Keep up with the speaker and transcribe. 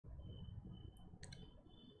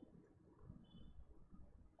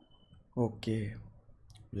Okay,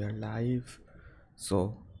 we are live.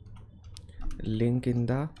 So, link in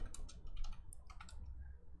the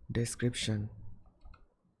description.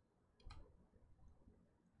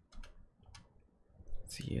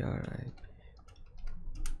 CRI.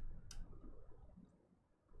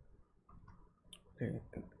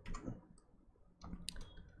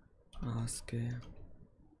 Ask a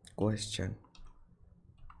question.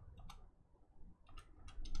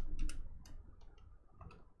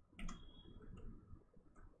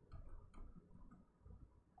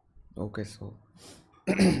 Okay,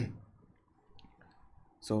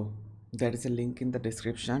 so there is a link in the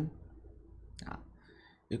description. Uh,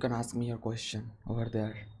 You can ask me your question over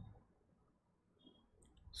there.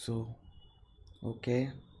 So,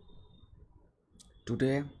 okay,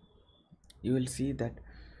 today you will see that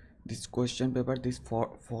this question paper, this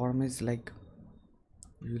form is like,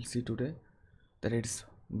 you will see today that it's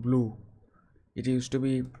blue. It used to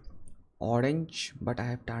be orange, but I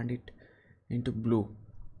have turned it into blue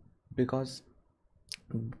because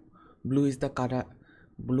blue is the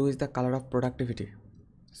color of productivity.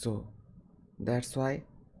 So that's why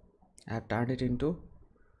I have turned it into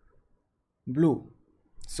blue.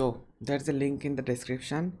 So there's a link in the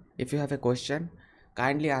description. If you have a question,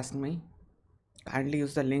 kindly ask me. Kindly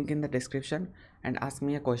use the link in the description and ask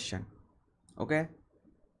me a question. Okay,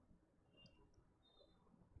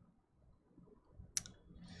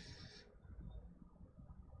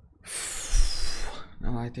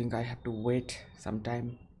 now I think I have to wait some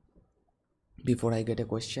time before I get a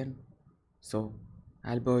question. So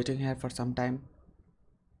I'll be waiting here for some time.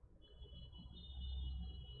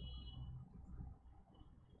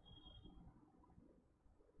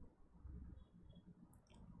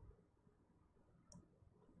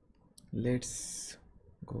 Let's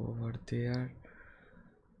go over there.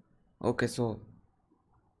 Okay, so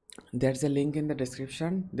there's a link in the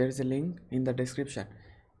description.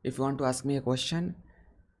 If you want to ask me a question,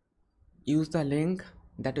 use the link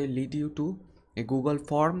that will lead you to a Google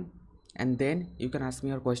form, and then you can ask me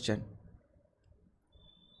your question.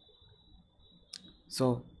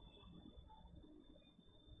 So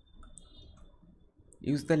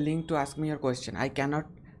use the link to ask me your question. I cannot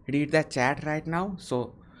read the chat right now,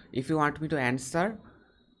 so if you want me to answer,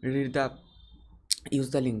 read the use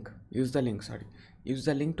the link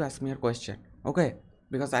to ask me your question. Okay,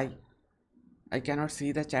 because I cannot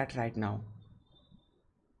see the chat right now.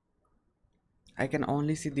 I can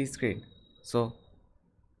only see the screen. So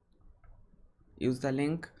use the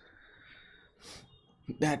link.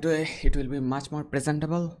 That way it will be much more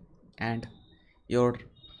presentable, and your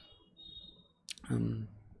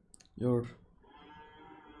your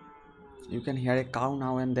you can hear a cow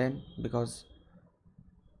now and then, because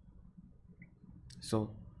so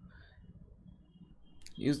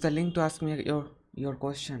use the link to ask me your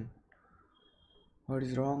question. What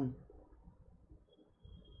is wrong?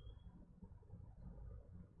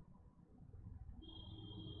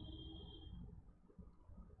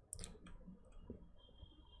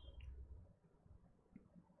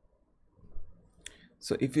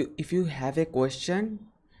 So if you have a question,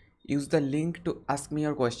 use the link to ask me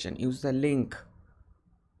your question. Use the link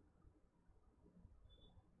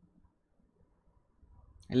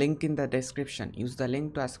in the description. Use the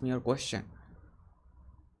link to ask me your question.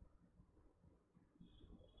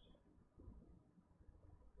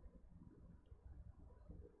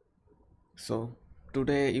 So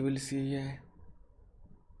today you will see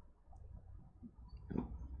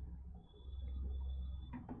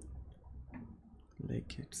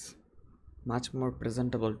like it's much more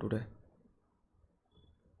presentable today.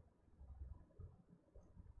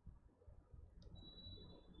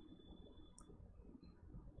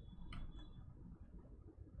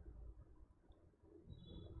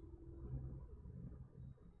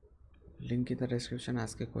 Link in the description.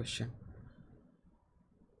 Ask a question.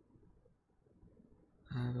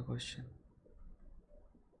 I have a question.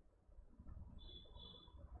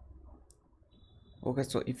 Okay,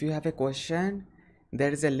 so if you have a question,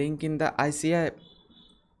 there is a link in the ICA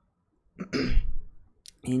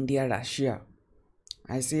India Russia.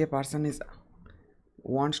 I see a person is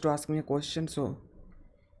wants to ask me a question, so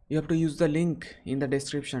you have to use the link in the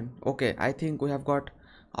description. Okay, I think we have got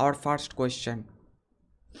our first question.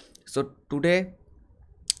 So today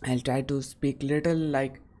I'll try to speak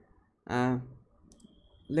uh,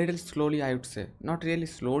 little slowly, I would say. Not really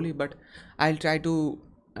slowly, but I'll try to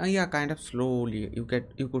yeah, kind of slowly,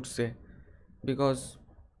 you could say, because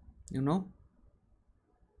you know.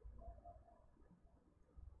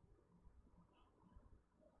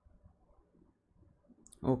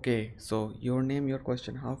 Okay, so your name, your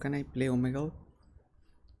question. How can I play Omegle?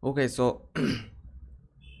 Okay, so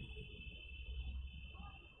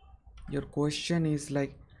Your question is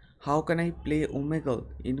like, how can I play Omegle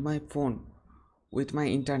in my phone with my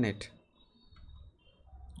internet?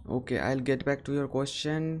 Okay, I'll get back to your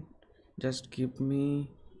question. Just give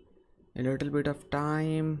me a little bit of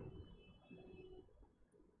time.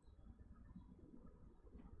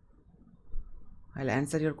 I'll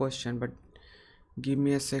answer your question, but give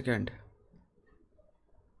me a second.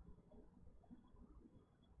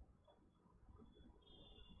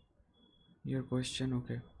 Your question,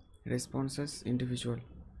 okay. Responses, individual.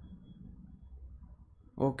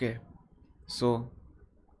 Okay, so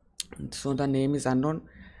the name is unknown,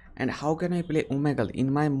 and how can I play Omegle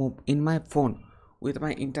in my phone with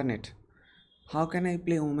my internet? How can I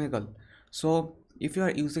play Omegle? So if you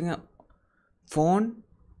are using a phone,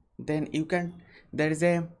 then you can. There is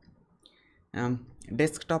a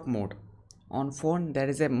desktop mode. On phone, there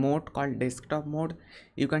is a mode called desktop mode.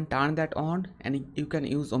 You can turn that on, and you can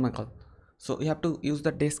use Omegle. So you have to use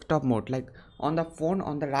the desktop mode. Like on the phone,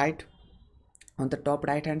 on the right, on the top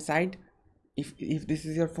right hand side, if this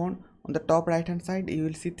is your phone, on the top right hand side you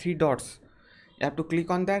will see three dots. You have to click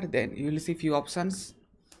on that, then you will see few options.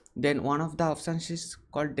 Then one of the options is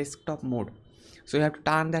called desktop mode, so you have to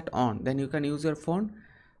turn that on, then you can use your phone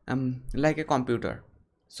like a computer.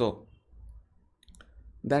 So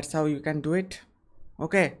that's how you can do it.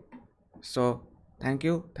 Okay, so thank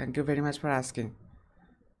you very much for asking.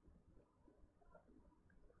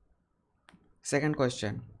 Second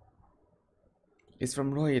question is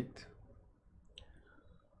from Rohit.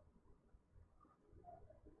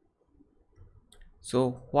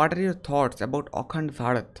 So, what are your thoughts about Akhand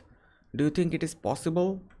Bharat? Do you think it is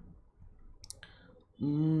possible?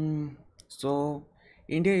 Mm, so,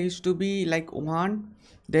 India used to be like one.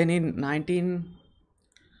 Then in 19,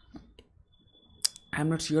 I'm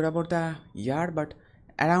not sure about the year, but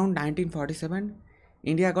around 1947,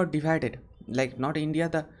 India got divided. Like not India,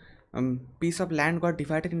 the piece of land got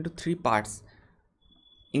divided into three parts: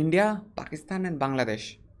 India, Pakistan, and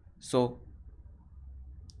Bangladesh. So,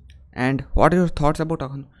 and what are your thoughts about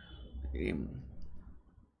Akhand? Um,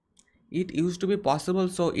 It used to be possible,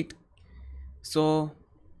 so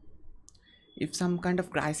if some kind of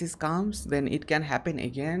crisis comes, then it can happen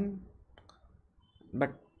again.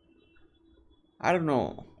 But I don't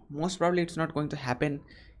know, most probably it's not going to happen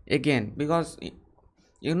again, because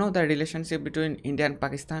you know the relationship between India and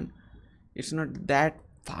Pakistan, it's not that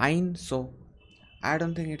fine. So I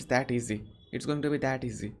don't think it's that easy, it's going to be that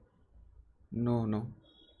easy. No, no.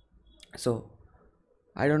 So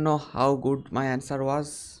I don't know how good my answer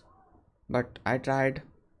was, but I tried.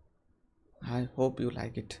 I hope you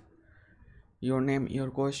like it. Your name, your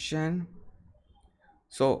question.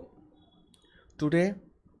 So today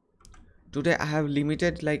I have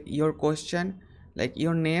limited like your question, like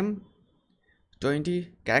your name,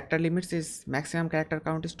 20 character limits is maximum character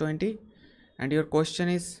count is 20, and your question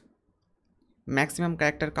is maximum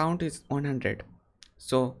character count is 100.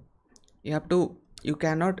 So you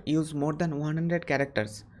cannot use more than 100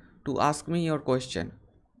 characters to ask me your question.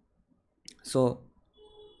 So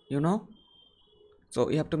you know, so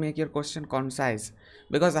you have to make your question concise,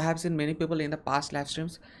 because I have seen many people in the past live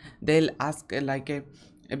streams, they'll ask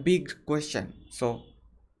a big question. So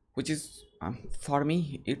which is for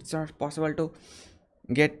me it's not possible to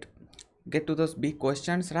get to those big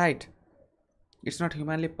questions, right? It's not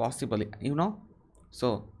humanly possible, you know.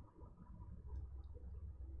 So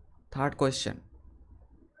third question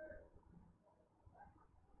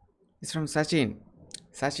is from Sachin.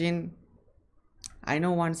 I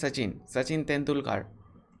know one Sachin Tendulkar.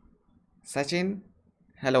 Sachin,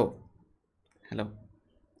 hello. Hello.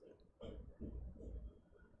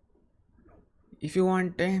 If you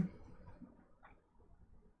want to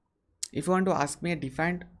ask me a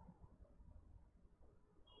different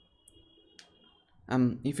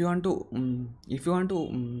if you want to if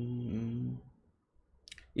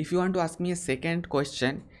you want to ask me a second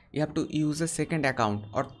question, you have to use a second account,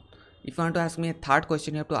 or if you want to ask me a third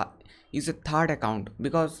question, you have to use a third account,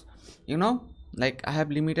 because you know, like I have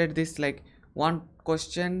limited this like one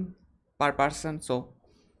question per person. So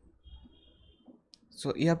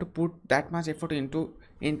you have to put that much effort into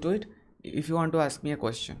it if you want to ask me a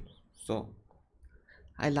question. So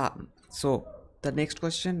I love. So the next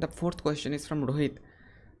question, the fourth question, is from Rohit.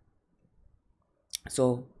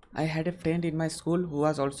 So I had a friend in my school who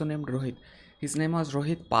was also named Rohit. His name was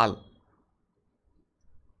Rohit Pal.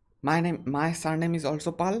 My surname is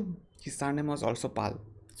also Pal. His surname was also Pal.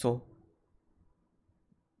 So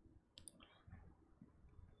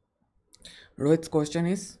Rohit's question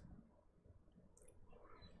is,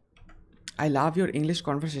 I love your English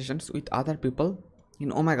conversations with other people in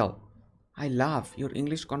Omegle. I love your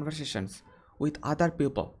English conversations with other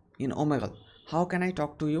people in Omegle? How can I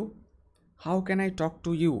talk to you? How can I talk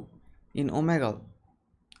to you in Omegle?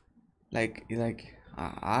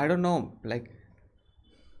 I don't know. Like,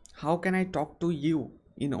 how can I talk to you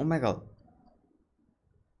in Omegle?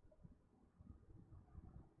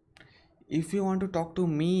 If you want to talk to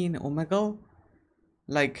me in Omegle,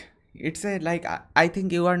 like it's a like I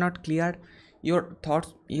think you are not clear. Your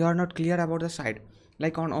thoughts, you are not clear about the site.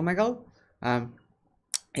 Like on Omegle, a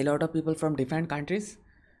lot of people from different countries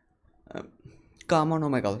come on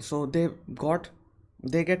Omegle, so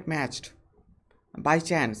they get matched by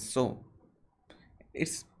chance. So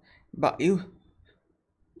it's but you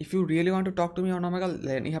if you really want to talk to me on Omegle,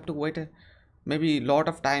 then you have to wait a maybe lot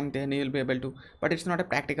of time, then you'll be able to, but it's not a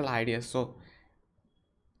practical idea, so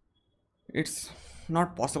it's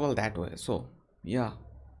not possible that way. So yeah,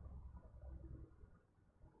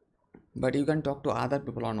 but you can talk to other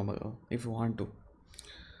people on Omegle if you want to.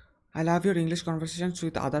 I love your English conversations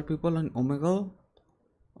with other people on Omegle.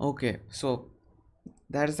 Okay, so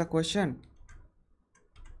that is the question.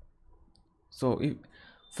 So if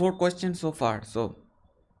 4 questions so far. So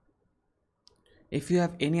if you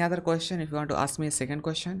have any other question, if you want to ask me a second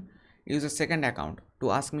question, use a second account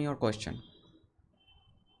to ask me your question.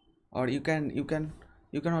 Or you can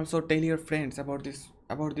also tell your friends about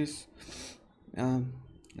this um,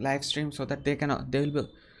 live stream, so that they will be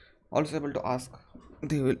also able to ask.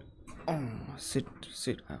 They will sit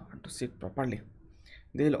I want to sit properly.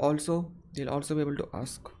 They'll also be able to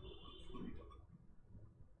ask.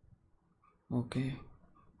 Okay,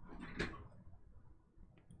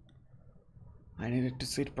 I needed to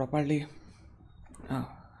sit properly. Oh,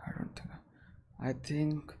 I don't think. I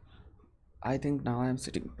think I think now I am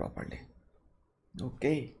sitting properly.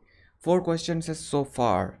 Okay, 4 questions is so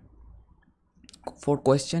far. 4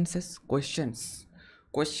 questions is questions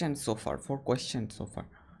so far. 4 questions so far.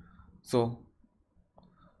 So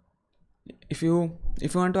if you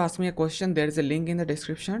want to ask me a question, there is a link in the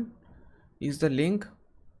description. Use the link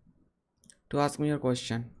to ask me your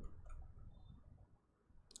question.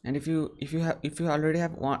 And if you already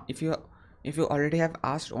have one, if you already have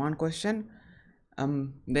asked one question,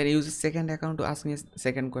 then use a second account to ask me a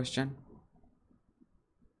second question.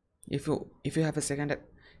 If you have a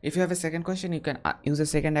second question, you can use a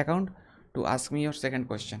second account to ask me your second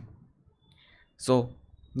question. So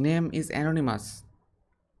name is anonymous.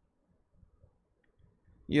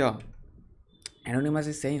 Yeah, anonymous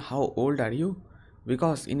is saying how old are you,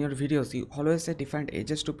 because in your videos you always say different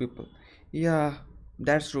ages to people. Yeah,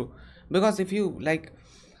 that's true. Because if you like,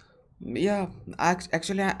 yeah,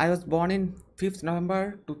 actually I was born in 5th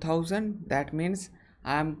November 2000. That means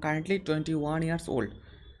I am currently 21 years old.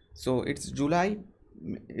 So it's July.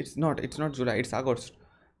 It's not July, it's August.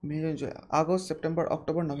 May, July, August, September,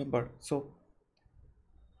 October, November. So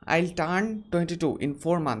I'll turn 22 in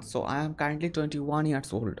 4 months. So I am currently 21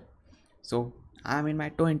 years old. So I'm in my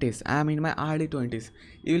 20s. I'm in my early 20s.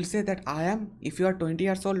 You will say that I am, if you are 20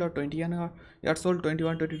 years old or 21 years old,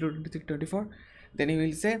 21, 22, 23, 24, then you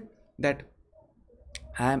will say that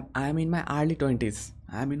I'm in my early 20s.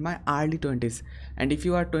 I'm in my early 20s. And if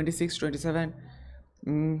you are 26, 27,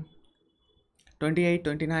 mm, 28,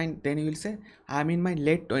 29, then you will say I'm in my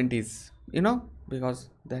late 20s. Because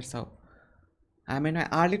that's how I'm in my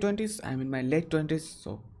early 20s, I'm in my late 20s.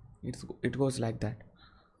 So it goes like that.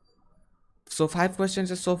 So 5 questions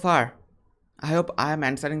is so far. I hope I am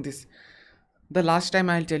answering this. The last time,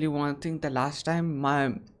 I'll tell you one thing. The last time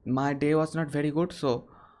my day was not very good, so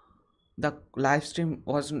the live stream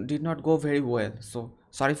did not go very well. So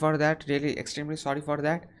sorry for that. Really, extremely sorry for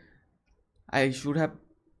that. I should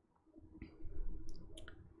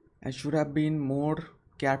have been more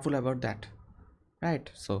careful about that.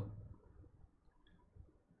 Right. So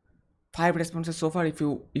 5 responses so far. If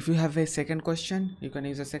you have a second question, you can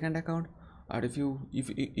use a second account, or if you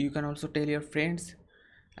can also tell your friends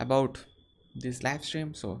about this live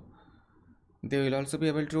stream, so they will also be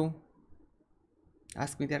able to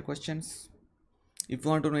ask me their questions. If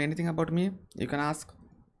you want to know anything about me, you can ask.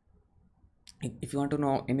 If you want to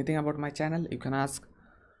know anything about my channel, you can ask.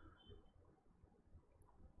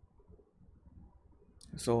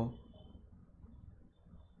 So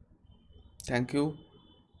thank you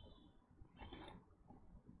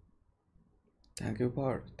thank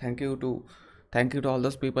you to all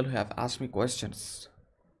those people who have asked me questions.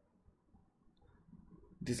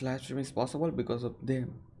 This live stream is possible because of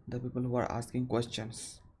them, the people who are asking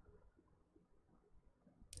questions.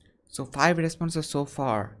 So 5 responses so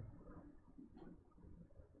far.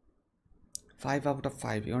 5 out of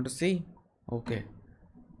 5. You want to see? Okay.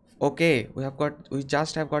 We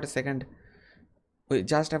just have got a second. We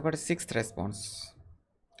just have got a 6th response.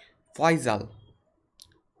 Faisal.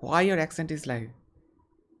 why your accent is like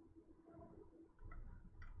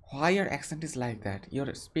why your accent is like that.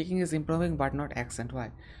 Your speaking is improving but not accent.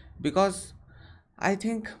 Why? Because I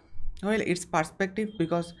think, well, it's perspective.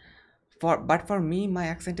 Because for me my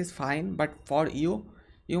accent is fine, but for you,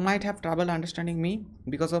 you might have trouble understanding me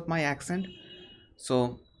because of my accent.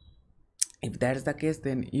 So if that is the case,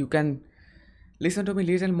 then you can listen to me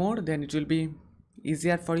little more, then it will be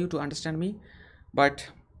easier for you to understand me. But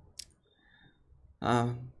uh,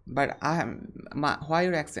 but I am why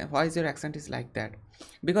your accent, why is your accent is like that?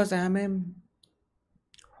 Because I am a,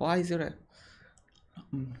 why is your,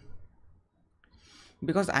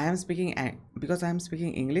 because I am speaking because I am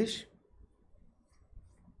speaking English.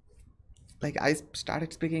 Like I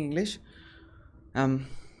started speaking English um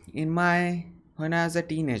in my, when I was a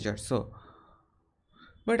teenager. So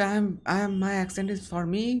but I am my accent is for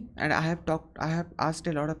me, and I have asked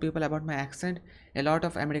a lot of people about my accent, a lot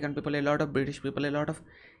of American people, a lot of British people, a lot of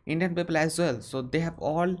Indian people as well. So they have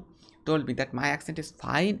all told me that my accent is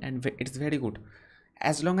fine and it's very good,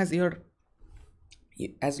 as long as your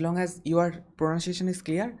pronunciation is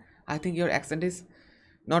clear. I think your accent is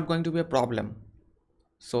not going to be a problem.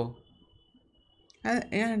 So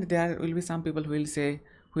and there will be some people who will say,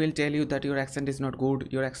 who will tell you that your accent is not good,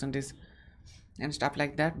 your accent is, and stuff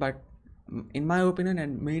like that. But in my opinion,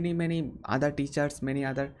 and many other teachers, many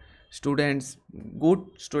other students, good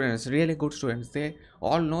students, really good students, they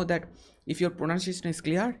all know that if your pronunciation is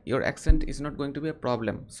clear, your accent is not going to be a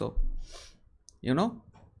problem. So you know.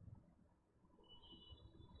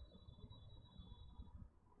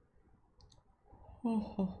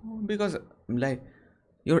 Because like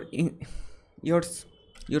your your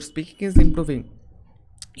your speaking is improving,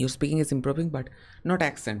 your speaking is improving, but not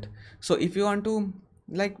accent. So if you want to,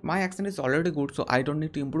 like, my accent is already good, so I don't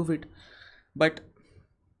need to improve it. But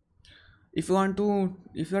if you want to,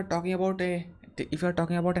 if you are talking about a, if you are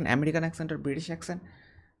talking about an American accent or British accent,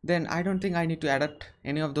 then I don't think I need to adapt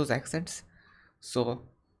any of those accents. So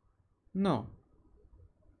no.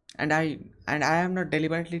 And I am not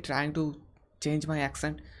deliberately trying to change my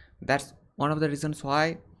accent. That's one of the reasons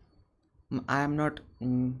why I am not,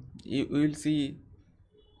 you will see,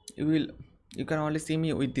 you will, you can only see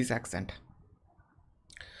me with this accent.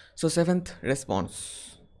 So seventh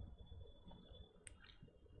response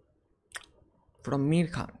from Mir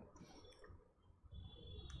Khan: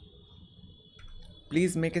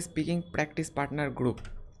 please make a speaking practice partner group.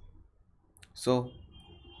 So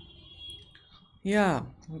yeah,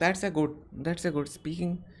 that's a good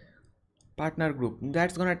speaking partner group.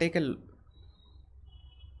 That's gonna take a,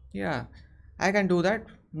 yeah, I can do that.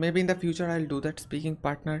 Maybe in the future I'll do that, speaking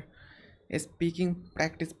partner, a speaking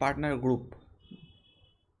practice partner group.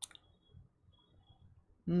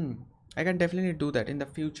 I can definitely do that in the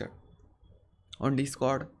future on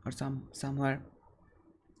Discord or somewhere,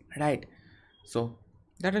 right? So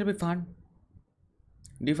that will be fun.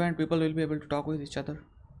 Different people will be able to talk with each other.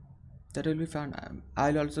 That will be fun.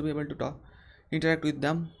 I'll also be able to talk, interact with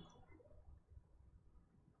them.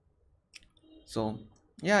 So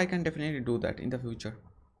yeah, I can definitely do that in the future.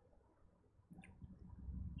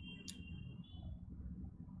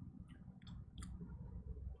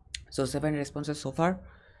 So seven responses so far.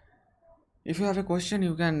 If you have a question,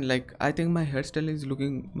 you can, like, I think my hair is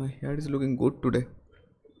looking good today.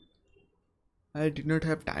 I did not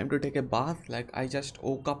have time to take a bath. Like, I just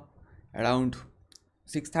woke up around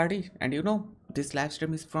 6:30, and this live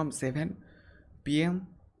stream is from 7 p.m.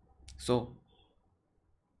 So,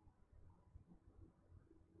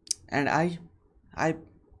 and I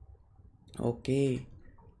okay,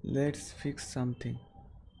 let's fix something.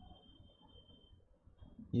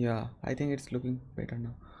 Yeah, I think it's looking better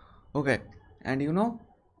now. Okay, and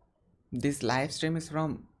this live stream is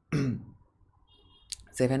from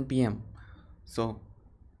 7 p.m. So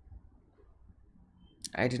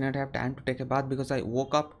I did not have time to take a bath because I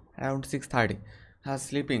woke up around 6:30. I was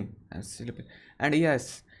sleeping. And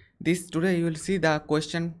yes, this today you will see the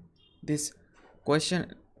question, this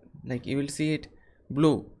question, like, you will see it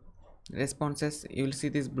blue responses. You will see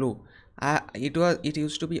this blue. It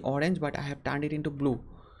used to be orange, but I have turned it into blue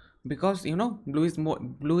because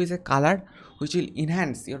blue is a color which will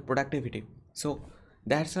enhance your productivity. So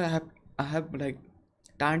that's why I have like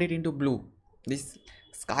turned it into blue, this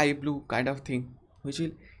sky blue kind of thing, which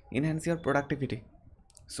will enhance your productivity.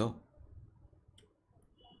 So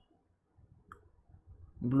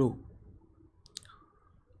blue.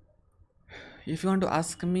 If you want to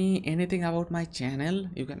ask me anything about my channel,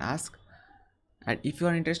 you can ask. And if you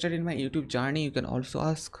are interested in my YouTube journey, you can also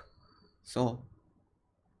ask. So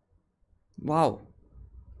wow,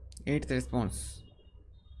 eighth response,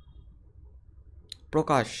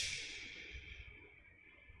 Prakash.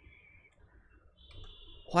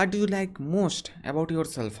 What do you like most about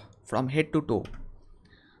yourself from head to toe?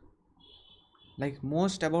 Like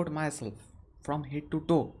most about myself from head to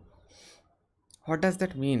toe. What does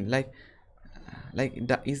that mean?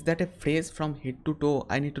 Is that a phrase from head to toe?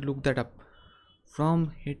 I need to look that up.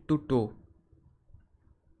 From head to toe.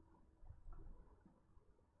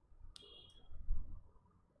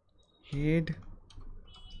 Head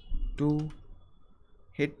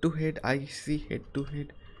to head. I see head to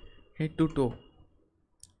head. Head to toe.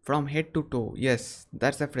 From head to toe. Yes,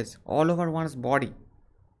 that's the phrase. All over one's body.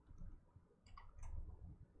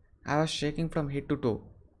 I was shaking from head to toe.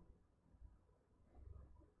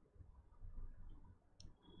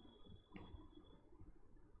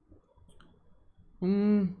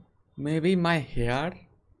 Hmm, maybe my hair.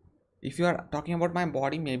 If you are talking about my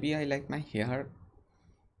body, maybe I like my hair.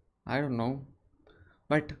 I don't know.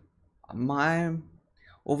 But my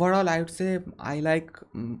overall, I would say I like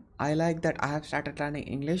that I have started learning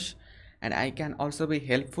English, and I can also be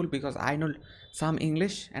helpful because I know some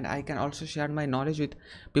English, and I can also share my knowledge with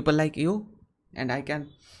people like you, and I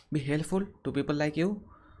can be helpful to people like you.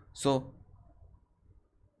 So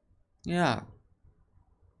yeah,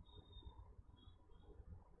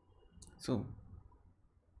 so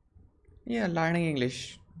yeah, learning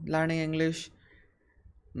English,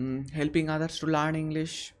 helping others to learn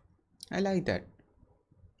English. I like that.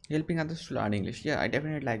 Helping others to learn English. Yeah, I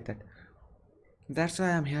definitely like that. That's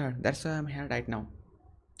why I'm here. That's why I'm here right now.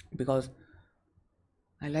 Because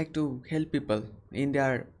I like to help people in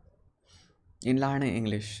learning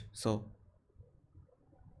English. So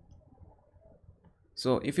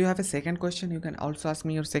if you have a second question, you can also ask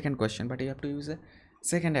me your second question, but you have to use a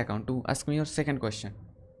second account to ask me your second question.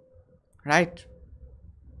 Right?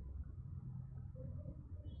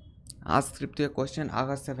 Ask Tripto a question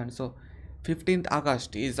August 7th. So 15th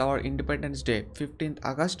August is our Independence Day. 15th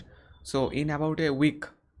August. So in about a week.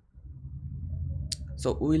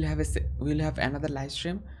 So we'll have another live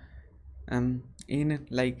stream in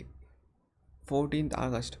like 14th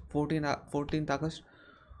August. 14th August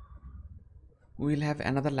we'll have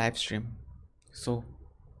another live stream. So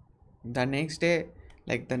the next day,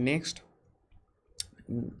 like the next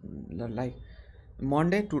like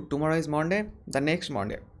Monday to tomorrow is Monday, the next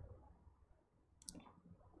Monday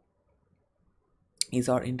is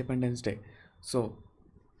our Independence Day. So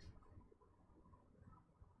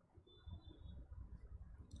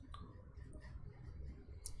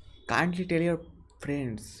kindly tell your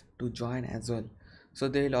friends to join as well, so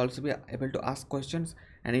they will also be able to ask questions,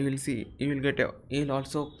 and you'll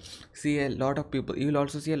also see a lot of people, you will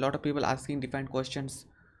also see a lot of people asking different questions.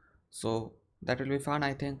 So that will be fun,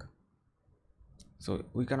 I think. So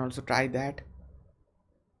we can also try that.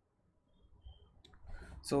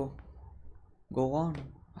 So go on,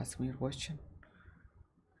 ask me your question.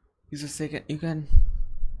 Use a second, you can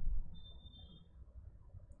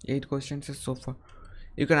 8 questions is so far.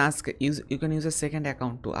 You can use a second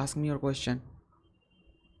account to ask me your question.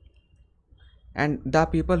 And the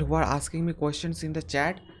people who are asking me questions in the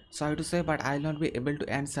chat, sorry to say, but I'll not be able to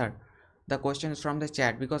answer the questions from the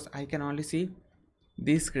chat because I can only see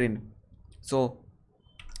this screen. So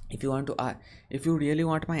if you want to if you really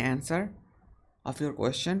want my answer of your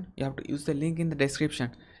question, you have to use the link in the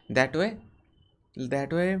description. That way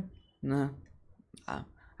uh, uh,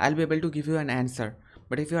 I'll be able to give you an answer.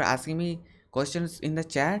 But if you're asking me questions in the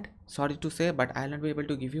chat, sorry to say, but I'll not be able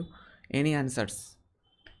to give you any answers.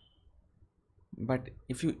 But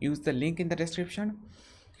if you use the link in the description,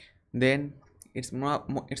 then it's more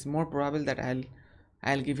probable that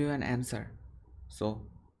I'll give you an answer. So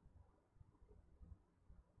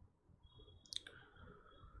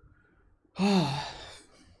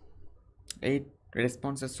 8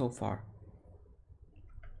 responses so far.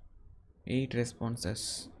 8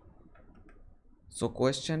 responses. So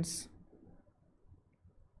questions,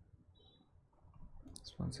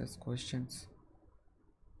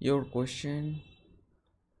 your question,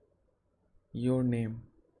 your name.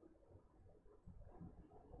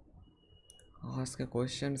 Ask a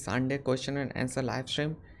question. Sunday question and answer live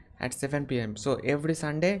stream at 7 p.m. So every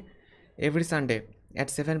Sunday at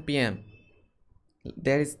 7 p.m.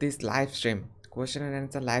 there is this live stream, question and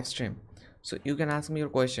answer live stream. So you can ask me your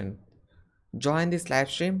question. Join this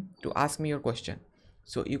live stream to ask me your question.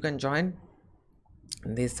 So you can join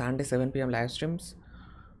this Sunday 7 p.m. live streams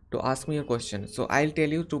to ask me your question. So I'll tell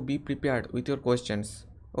you to be prepared with your questions.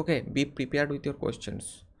 Okay, be prepared with your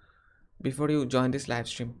questions before you join this live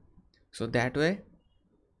stream. So that way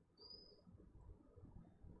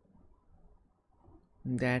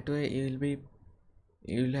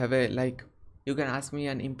you'll have a like, you can ask me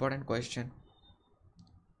an important question.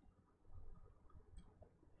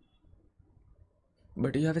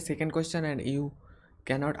 but you have a second question and you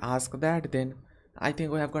cannot ask that, then I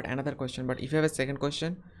think we have got another question. But if you have a second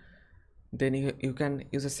question, then you can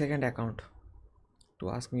use a second account to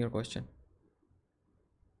ask me your question.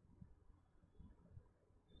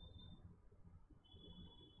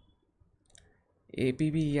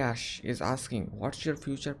 APB Yash is asking, what's your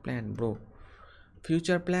future plan, bro?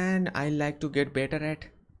 Future plan, I like to get better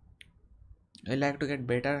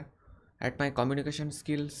at my communication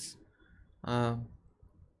skills. uh,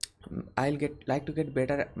 like to get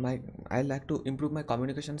better at my I like to improve my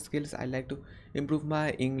communication skills. I like to improve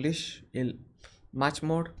my English much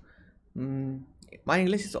more. mm, my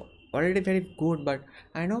English is already very good, but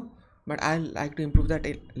I know, but I like to improve that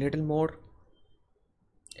a little more.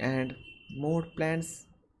 And more plans,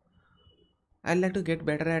 I like to get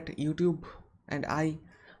better at YouTube. And I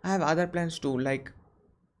have other plans too, like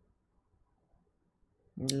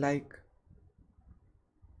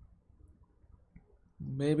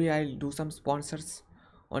maybe I'll do some sponsors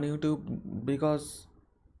on YouTube, because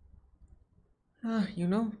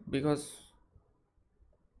because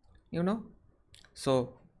you know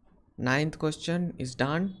so ninth question is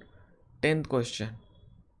done. 10th question,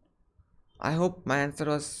 I hope my answer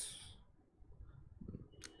was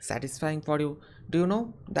satisfying for you. Do you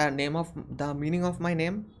know the meaning of my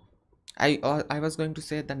name? I was going to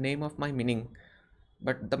say the name of my meaning,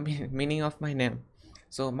 but the meaning of my name.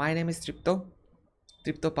 So my name is Tripto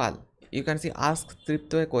Pal. You can see ask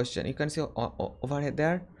Tripto a question. You can see over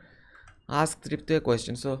there, ask Tripto a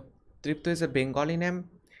question. So Tripto is a Bengali name,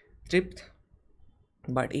 Tript.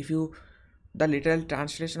 But if you the literal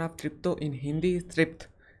translation of Tripto in Hindi is Tript.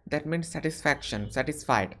 That means satisfaction,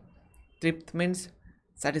 satisfied. Tript means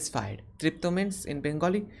satisfied. Tripto means in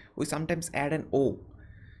Bengali we sometimes add an O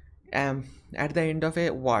at the end of a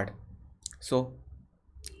word. So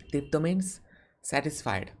Tripto means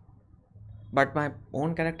satisfied. But my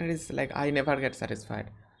own character is like I never get satisfied.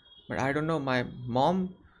 But I don't know, my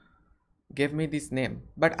mom gave me this name,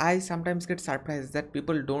 but I sometimes get surprised that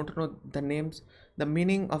people don't know the names, the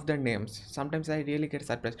meaning of their names. Sometimes I really get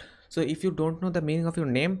surprised. So if you don't know the meaning of your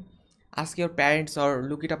name, ask your parents or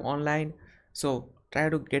look it up online. So try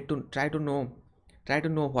to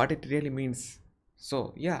know what it really means.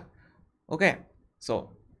 So yeah, okay.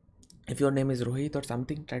 So if your name is Rohit or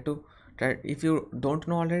something, try if you don't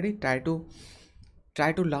know already, try to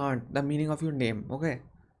learn the meaning of your name. Okay,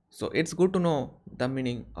 so it's good to know the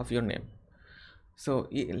meaning of your name. So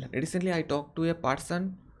recently I talked to a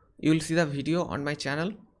person. You will see the video on my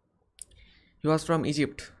channel. He was from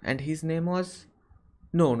Egypt and his name was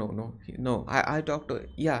no. I talked to,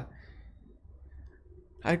 yeah,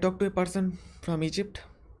 I talked to a person from Egypt.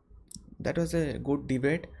 That was a good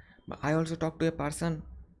debate. But I also talked to a person.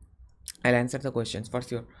 I'll answer the questions for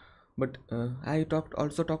sure. But I talked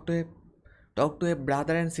to a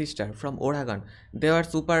brother and sister from Oregon. They were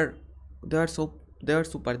super. They were so. They were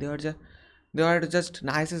super. They were just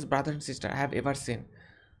nicest brother and sister I have ever seen.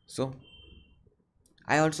 So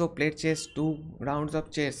I also played chess, 2 rounds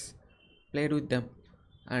of chess, played with them,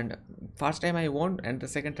 and first time I won, and the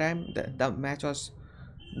second time the match was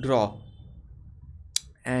draw.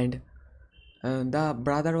 And the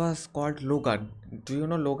brother was called Logan. Do you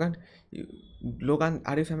know Logan? Logan,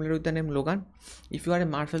 are you familiar with the name Logan? If you are a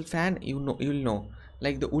Marvel fan, you'll know.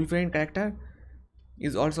 Like the Wolverine character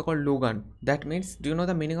is also called Logan. That means, do you know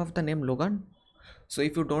the meaning of the name Logan? So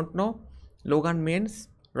if you don't know, Logan means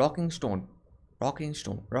rocking stone, rocking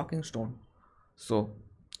stone. So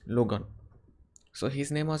Logan. So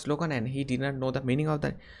his name was Logan, and he did not know the meaning of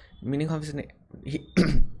his name. He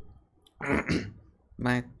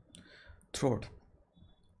my throat.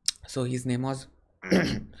 So his name was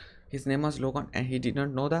his name was Logan, and he did not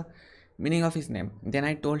know the meaning of his name. Then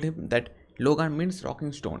I told him that Logan means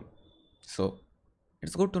rocking stone. So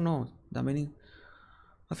it's good to know the meaning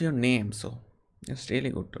of your name. So it's really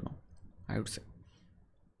good to know, I would say.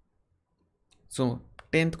 So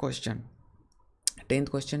 10th question. 10th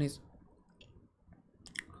question is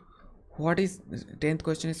what is 10th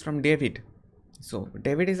question is from David. So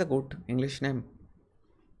David is a good English name.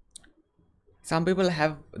 Some people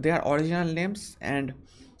have their original names and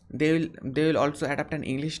they will also adapt an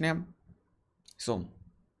English name. So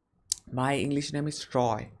my English name is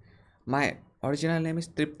Troy. My original name is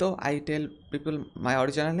Tripto. I tell people my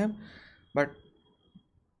original name, but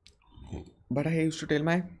but I used to tell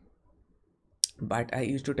my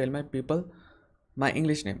people my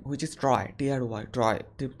English name, which is Troy, Troy,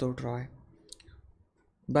 Tripto Troy.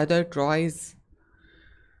 By the way,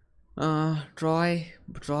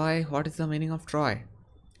 Troy. What is the meaning of Troy?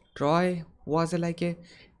 Troy was like a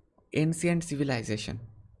ancient civilization.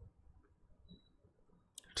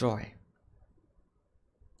 Troy.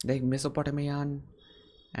 like Mesopotamian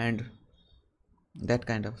and that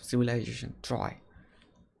kind of civilization. Troy.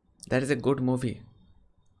 That is a good movie.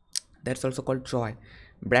 That's also called Troy.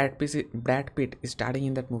 Brad Pitt is starring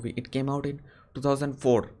in that movie. It came out in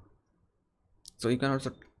 2004. So you can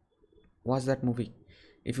also watch that movie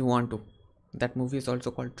if you want to. That movie is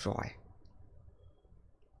also called Troy.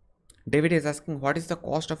 David is asking, what is the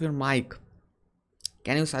cost of your mic?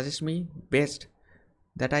 Can you suggest me best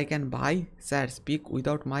that I can buy? Sir, speak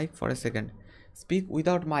without mic for a second. Speak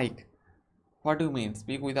without mic. What do you mean?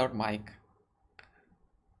 Speak without mic.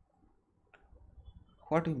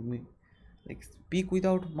 What do you mean? Like speak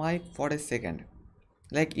without mic for a second.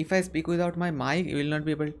 Like if I speak without my mic, you will not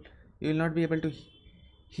be able to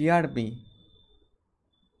hear me.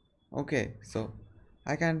 Okay, so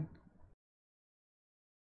I can.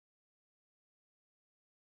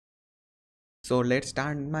 So let's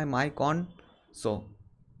turn my mic on. So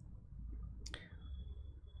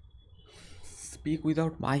speak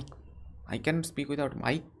without mic. I cannot speak without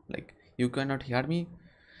mic. Like you cannot hear me.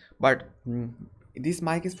 But this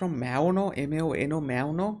mic is from Maono, Mao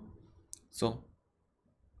Maono. So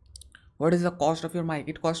what is the cost of your mic?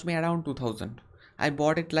 It cost me around 2000. I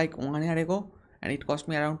bought it like 1 year ago, and it cost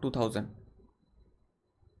me around 2000.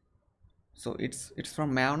 So it's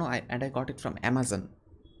from Maono, and I got it from Amazon.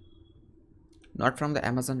 Not from the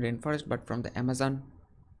Amazon rainforest, but from the Amazon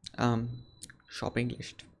um, shopping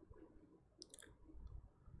list.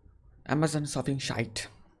 Amazon shopping site.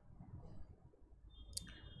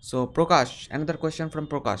 So Prakash, another question from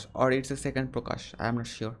Prakash, or it's a second Prakash. I am not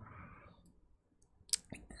sure.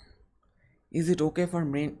 Is it okay for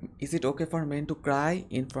men? Is it okay for men to cry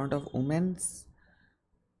in front of women?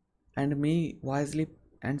 And me wisely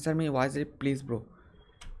answer me wisely, please, bro.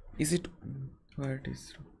 Is it? Where it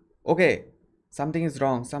is? Okay, something is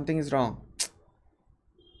wrong. Something is wrong.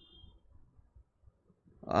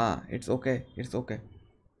 It's okay. It's okay.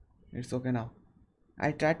 It's okay now.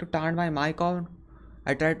 I tried to turn my mic on.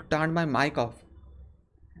 I tried to turn my mic off,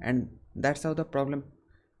 and that's how the problem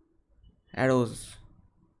arose.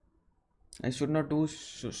 I should not do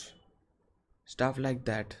stuff like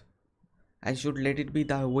that. I should let it be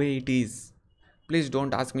the way it is. Please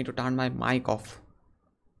don't ask me to turn my mic off.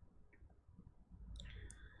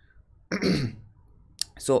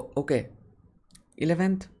 So okay,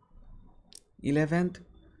 11th, 11th.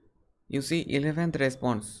 You see, 11th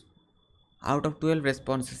response out of 12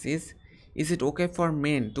 responses is it okay for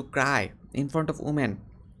men to cry in front of women?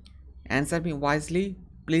 Answer me wisely,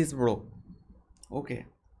 please, bro. Okay,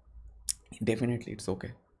 definitely it's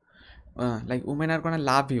okay. Like women are gonna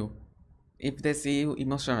love you if they see you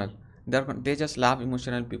emotional. They just love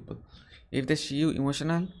emotional people. If they see you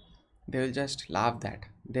emotional, they will just love that.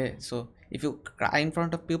 So if you cry in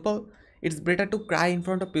front of people, it's better to cry in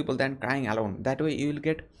front of people than crying alone. That way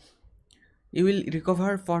you will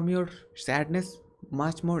recover from your sadness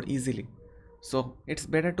much more easily. So it's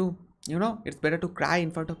better to, it's better to cry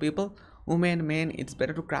in front of people. Women, men, it's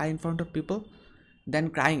better to cry in front of people than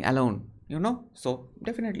crying alone. So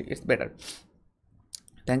definitely it's better.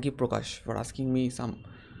 Thank you, Prakash, for asking me some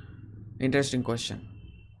interesting question.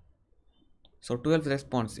 So 12th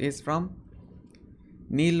response is from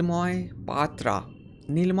Nilmoy Patra.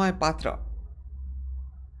 Nilmoy Patra.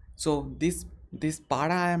 So this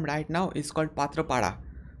pada I am right now is called Patra pada.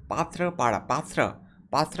 Patra pada.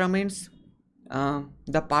 Patra means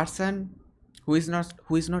the person who is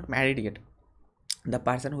not married yet. The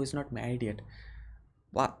person who is not married yet.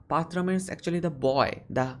 Patra means actually the boy,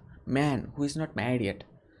 the man who is not married yet.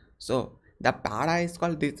 So the pada is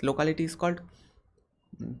called, this locality is called,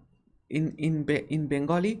 in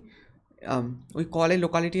Bengali, we call a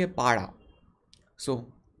locality a pada. So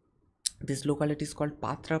this locality is called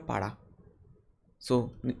Patra pada.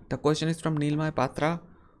 So the question is from Nilmay Patra.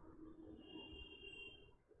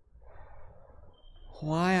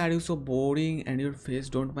 Why are you so boring and your face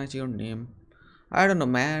don't match your name? I don't know,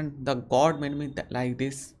 man. The God made me like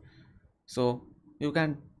this. So you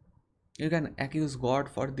can accuse God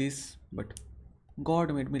for this, but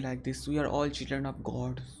God made me like this. We are all children of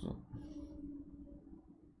God. So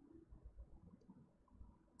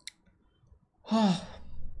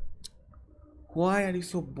why are you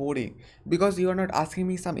so boring? Because you are not asking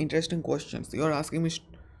me some interesting questions. You are asking me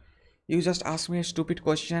you just asked me a stupid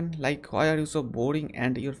question like why are you so boring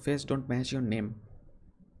and your face don't match your name.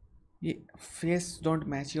 Face don't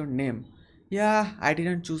match your name. Yeah, I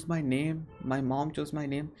didn't choose my name. My mom chose my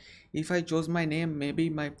name. If I chose my name, maybe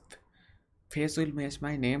my face will match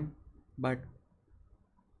my name. But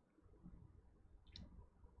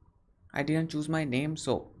I didn't choose my name,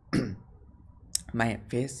 so my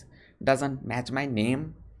face doesn't match my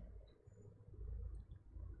name.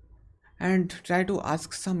 and try to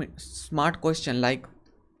ask some smart question like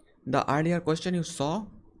the earlier question you saw.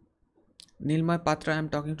 Nilmay Patra, I'm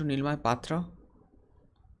talking to Nilmay Patra.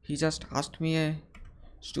 He just asked me a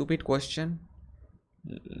stupid question.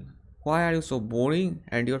 Why are you so boring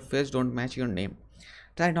and your face don't match your name?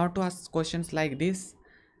 Try not to ask questions like this.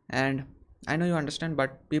 And I know you understand,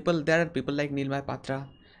 but there are people like Nilmay Patra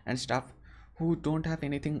and stuff who don't have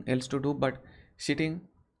anything else to do but sitting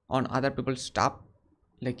on other people's stuff.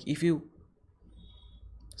 Like if you,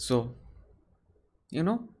 so you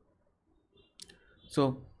know,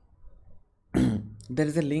 so there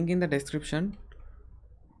is a link in the description.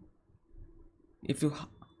 If you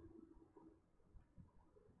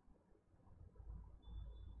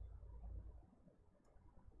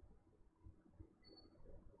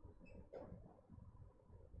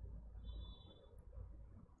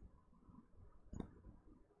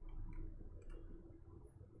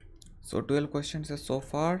so 12 questions is so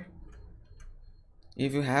far.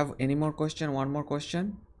 If you have any more question, one more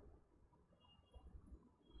question.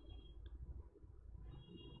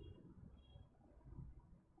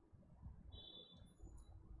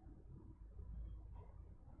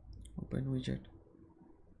 Open widget.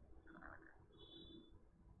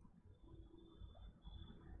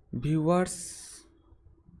 Viewers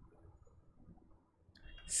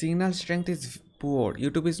signal strength is poor.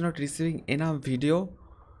 YouTube is not receiving enough video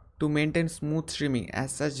to maintain smooth streaming.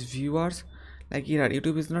 As such, viewers like error.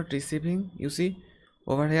 YouTube is not receiving. You see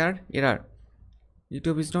over here error.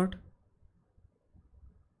 YouTube is not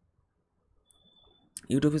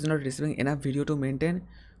receiving enough video to maintain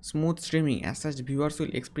smooth streaming. As such, viewers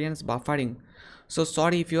will experience buffering. So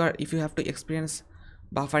sorry if you have to experience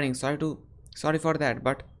buffering. Sorry for that.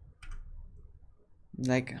 But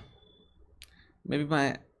like maybe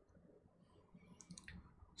my,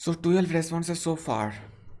 so 12 responses so far.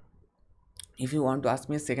 If you want to ask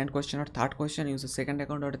me a second question or third question, use a second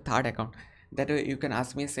account or a third account. That way you can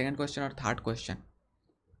ask me a second question or third question.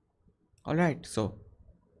 All right. So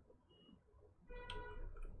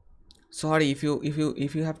sorry if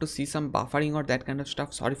you have to see some buffering or that kind of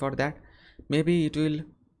stuff. Sorry for that. Maybe it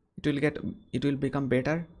will become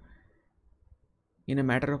better in a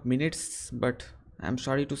matter of minutes. But I'm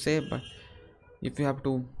sorry to say, but if you have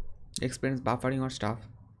to experience buffering or stuff.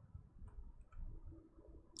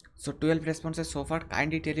 So 12 responses so far.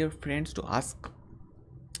 Kindly tell your friends to ask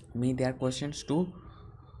me their questions too.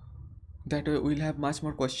 That way we'll have much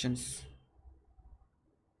more questions.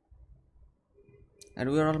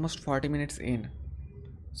 And we are almost 40 minutes in.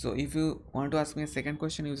 So if you want to ask me a second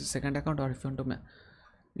question, use a second account, or if you want to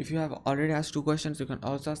if you have already asked two questions, you can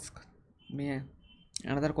also ask me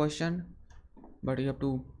another question, but you have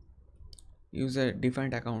to use a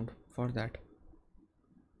different account for that.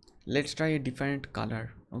 Let's try a different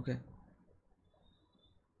color. Okay.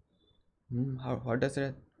 What does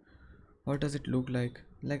it look like?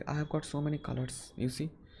 Like I have got so many colors, you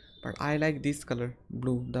see, but I like this color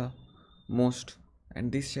blue the most,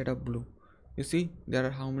 and this shade of blue. You see there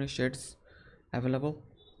are how many shades available.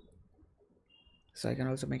 So I can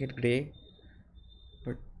also make it gray.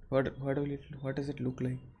 But what does it look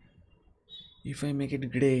like if I make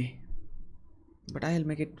it gray? But I'll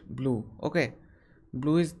make it blue. Okay,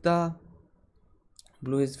 blue is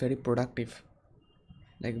very productive.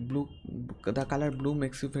 Like the color blue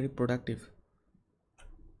makes you very productive.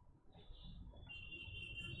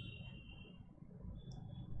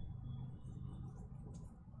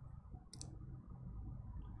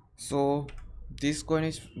 So this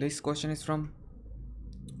question is from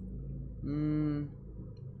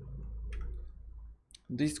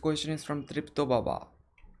this question is from Tripto Baba.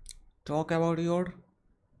 Talk about your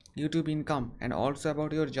YouTube income and also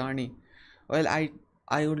about your journey. Well, I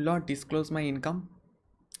would not disclose my income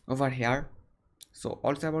over here. So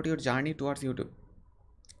also about your journey towards YouTube.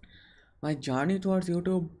 My journey towards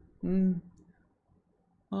YouTube,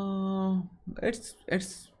 uh, it's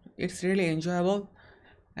it's really enjoyable,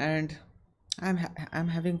 and I'm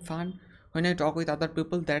having fun. When I talk with other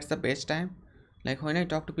people, that's the best time. Like when I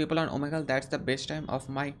talk to people on Omegle, that's the best time of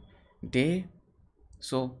my day.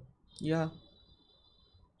 So yeah,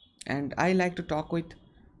 and I like to talk with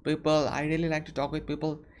people. I really like to talk with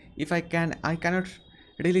people. If I can, I cannot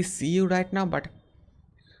really see you right now, but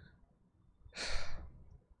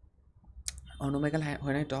on Omegle,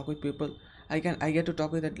 when I talk with people, I get to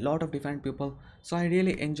talk with a lot of different people. So I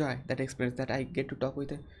really enjoy that experience, that I get to talk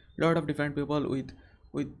with a lot of different people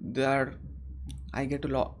with their, I get to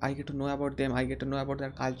know about them. I get to know about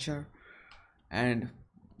their culture, and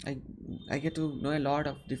I I get to know a lot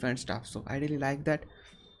of different stuff. So I really like that.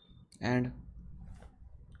 And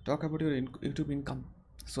talk about your YouTube income.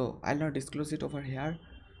 So I'll not disclose it over here,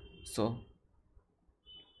 So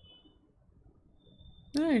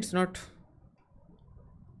it's not,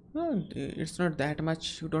 no, it's not that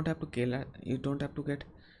much. You don't have to kill. You don't have to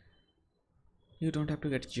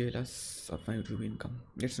get jealous of my YouTube income.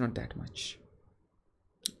 It's not that much.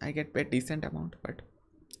 I get paid decent amount, but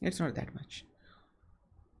it's not that much.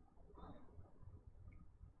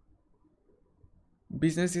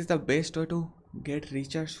 Business is the best way to get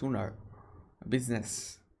richer sooner.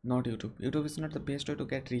 Business, not YouTube. YouTube is not the best way to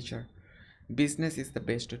get richer. Business is the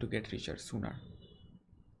best way to get richer sooner.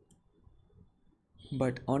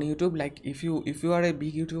 But on YouTube, like if you are a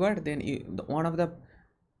big YouTuber, then one of the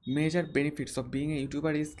major benefits of being a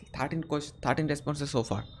YouTuber is 13 responses so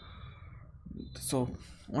far. So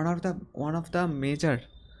one of the major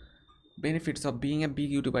benefits of being a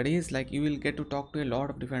big YouTuber is like you will get to talk to a lot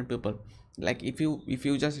of different people. Like if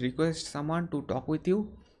you just request someone to talk with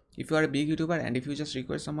you, if you are a big YouTuber and if you just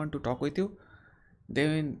request someone to talk with you,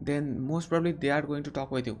 then most probably they are going to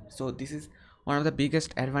talk with you. So this is one of the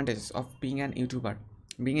biggest advantages of being an YouTuber,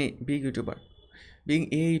 being a big YouTuber, being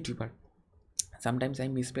a YouTuber. Sometimes I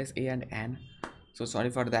misplace a and an, so sorry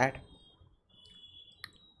for that.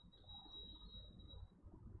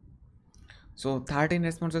 So 13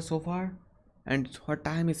 responses so far. And what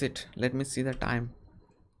time is it? Let me see the time.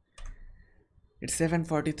 It's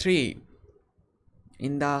 7:43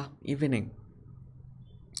 in the evening.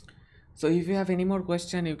 So if you have any more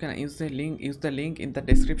question, you can use the link in the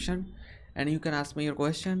description, and you can ask me your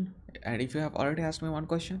question. And if you have already asked me one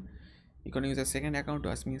question, you can use a second account to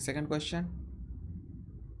ask me a second question.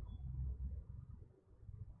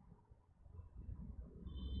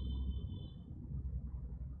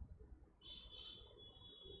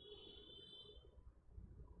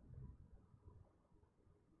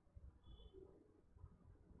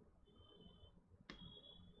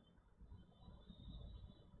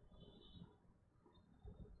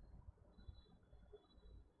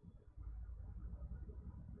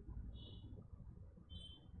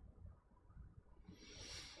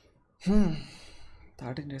 Hmm.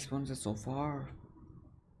 13 responses so far.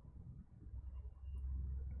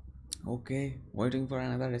 Okay, waiting for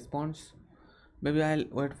another response. Maybe I'll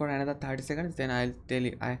wait for another 30 seconds, then I'll tell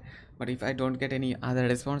you. But if I don't get any other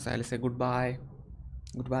response, I'll say goodbye.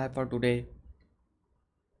 Goodbye for today.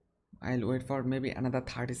 I'll wait for maybe another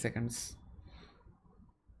 30 seconds.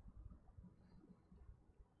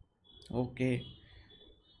 Okay.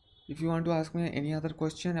 If you want to ask me any other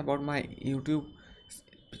question about my YouTube,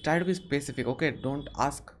 try to be specific. Okay, don't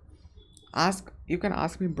ask you can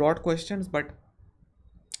ask me broad questions, but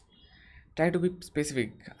try to be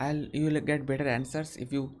specific. You will get better answers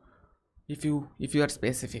if you are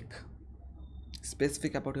specific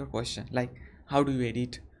about your question, like how do you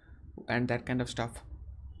edit and that kind of stuff.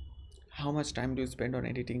 How much time do you spend on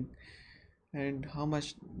editing, and how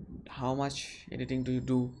much editing do you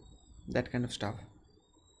do, that kind of stuff.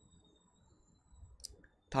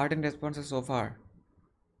 13 responses so far.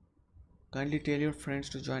 Kindly tell your friends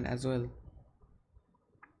to join as well.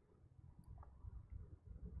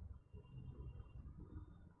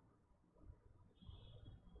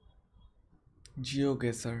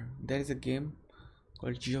 GeoGuessr. There is a game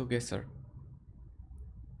called GeoGuessr.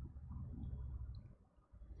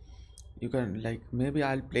 You can, like, maybe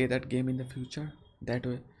I'll play that game in the future. That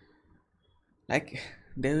way, like,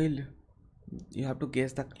 they will. You have to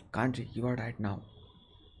guess the country you are right now.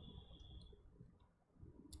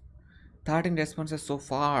 13 responses so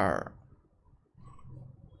far.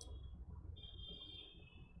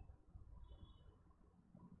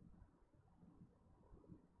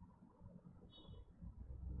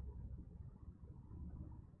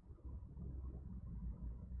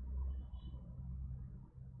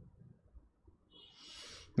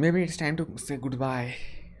 Maybe it's time to say goodbye.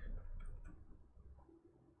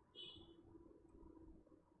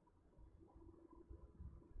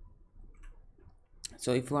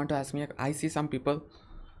 So if you want to ask me, I see some people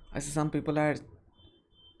are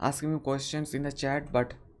asking me questions in the chat,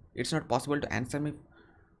 but it's not possible to answer me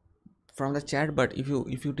from the chat. But if you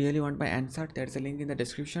really want my answer, there's a link in the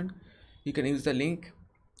description. You can use the link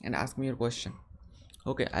and ask me your question.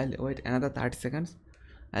 Okay, I'll wait another 30 seconds.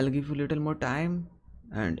 I'll give you a little more time,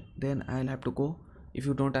 and then I'll have to go if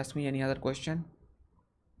you don't ask me any other question.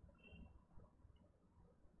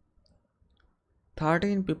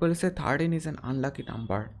 13 people say 13 is an unlucky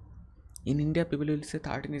number. In India, people will say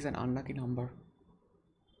 13 is an unlucky number,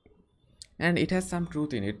 and it has some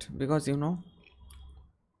truth in it, because you know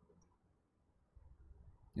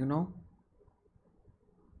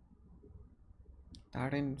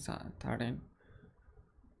 13 13.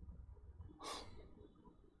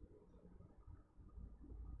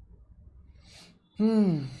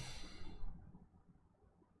 Hmm.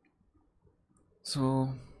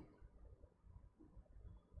 So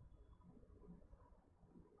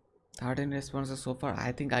 13 responses so far.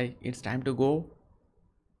 I think I it's time to go.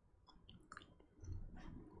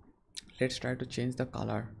 Let's try to change the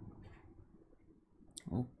color.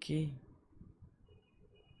 Okay,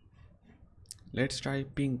 let's try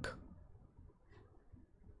pink.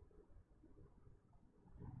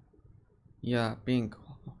 Yeah, pink.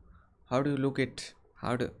 How do you look it?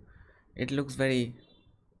 How do it looks very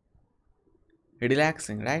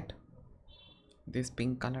relaxing, right? This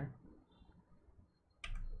pink color.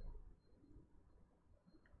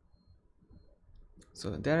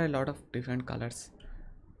 So there are a lot of different colors.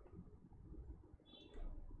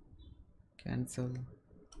 Cancel.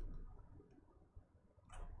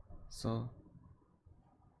 So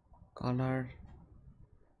color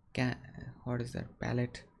can what is that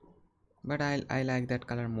palette? But I like that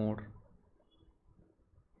color more.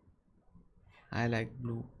 I like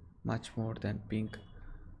blue much more than pink.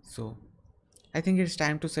 So I think it's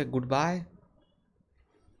time to say goodbye.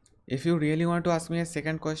 If you really want to ask me a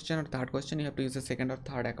second question or third question, you have to use a second or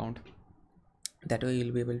third account. That way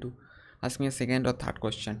you'll be able to ask me a second or third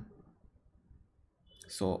question.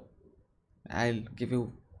 So I'll give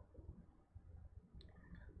you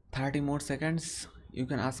 30 more seconds. You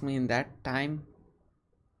can ask me in that time.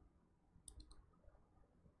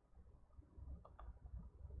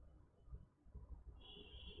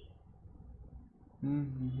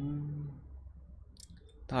 Mm-hmm.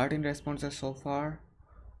 13 responses so far.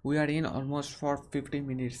 We are in almost for 50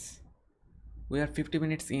 minutes. We are 50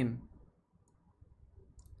 minutes in.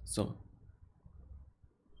 So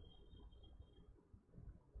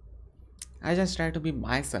I just try to be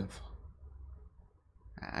myself.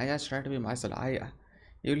 I just try to be myself.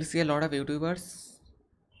 You will see a lot of YouTubers.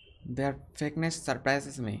 Their fakeness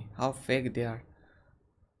surprises me. How fake they are.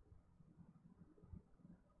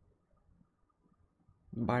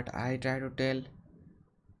 But I try to tell.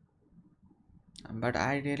 But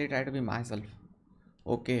I really try to be myself.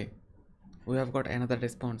 Okay, we have got another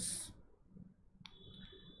response.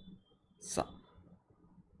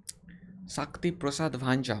 Sakti Prasad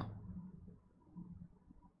Bhanja.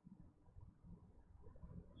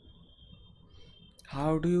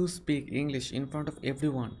 How do you speak English in front of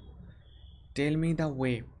everyone? Tell me the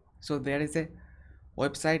way. So there is a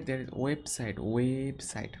website. There is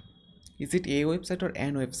website. Is it a website or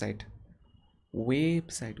an website?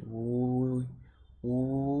 Website.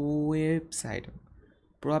 Website.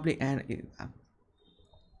 Probably an.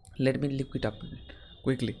 Let me look it up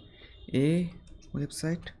quickly. A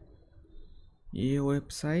website. A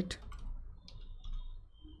website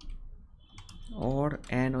or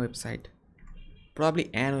an website.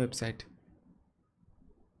 Probably an website.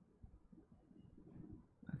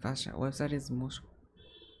 First website is most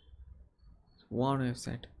one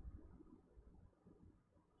website.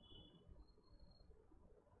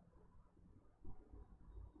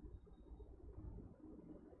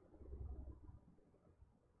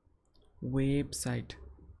 Website.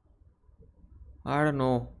 I don't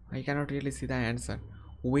know. I cannot really see the answer.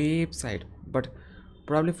 Website, but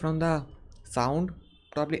probably from the sound,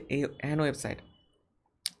 probably an website.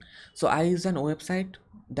 So I use an website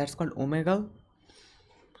that's called Omegle.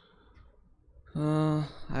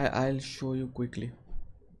 I'll show you quickly.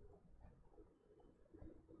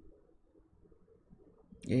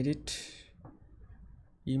 Edit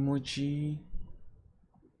emoji.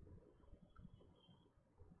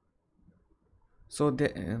 So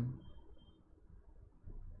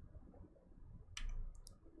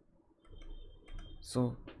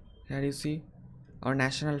so here you see our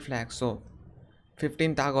national flag. So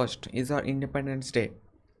 15th August is our Independence Day.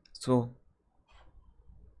 So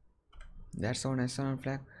that's our national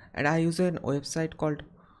flag. And I use a website called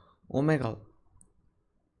Omegle.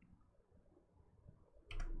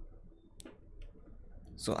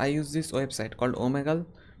 So I use this website called Omegle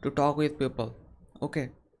to talk with people.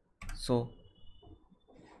 Okay. So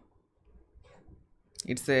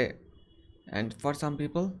it's a, and for some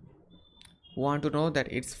people who want to know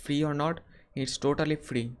that it's free or not, it's totally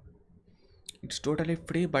free. It's totally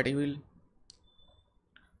free, but you will,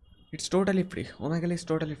 it's totally free. Omegle is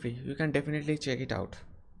totally free. You can definitely check it out.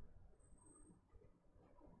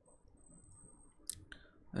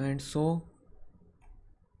 And so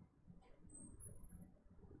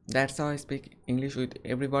that's how I speak English with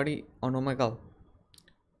everybody on Omegle.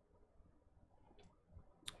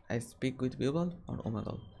 I speak with people on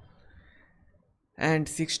Omegle. And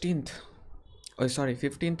 15th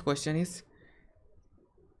question is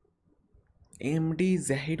MD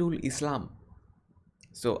Zahidul Islam.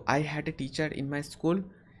 So I had a teacher in my school.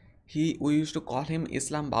 We used to call him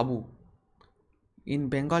Islam Babu. In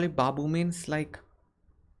Bengali, babu means like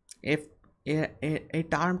if a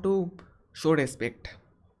term to show respect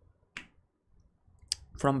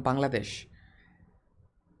from Bangladesh.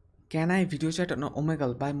 Can I video chat on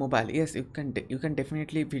Omegle by mobile? Yes, you can. You can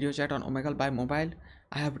definitely video chat on Omegle by mobile.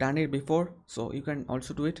 I have done it before, so you can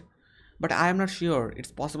also do it. But I am not sure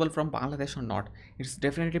it's possible from Bangladesh or not. It's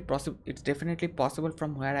definitely possible. It's definitely possible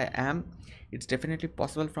from where I am. It's definitely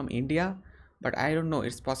possible from India, but I don't know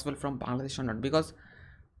it's possible from Bangladesh or not, because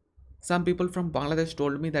some people from Bangladesh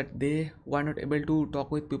told me that they were not able to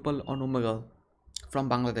talk with people on Omegle from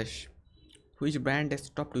Bangladesh. Which brand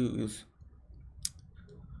desktop do you use?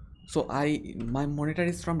 So my monitor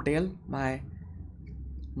is from Dell. My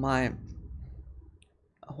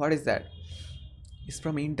what is that? Is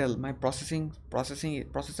from Intel. My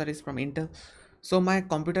processor is from Intel. So my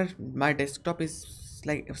computer, my desktop is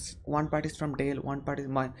like one part is from Dell, one part is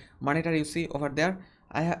my monitor. You see over there,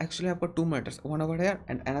 actually have got two monitors, one over here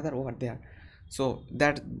and another over there. So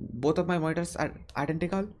that both of my monitors are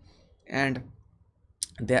identical, and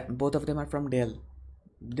they both of them are from Dell.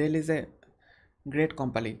 Dell is a great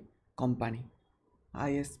company.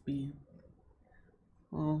 ISP.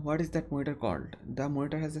 What is that monitor called? The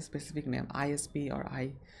monitor has a specific name, ISP or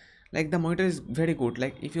I. Like the monitor is very good.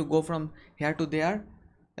 Like if you go from here to there,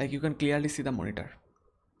 like you can clearly see the monitor.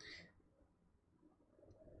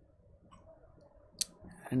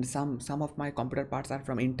 And some of my computer parts are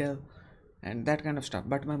from Intel and that kind of stuff.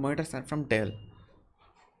 But my monitors are from Dell.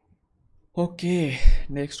 Okay,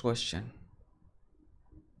 next question.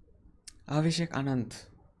 Avishek Anand,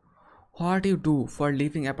 what do you do for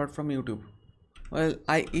living apart from YouTube? Well,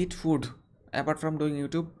 I eat food. Apart from doing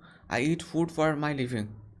YouTube, I eat food for my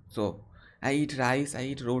living. So I eat rice, I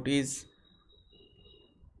eat rotis.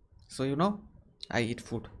 So I eat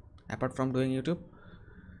food. Apart from doing YouTube,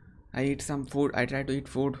 I eat some food. I try to eat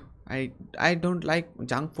food. I don't like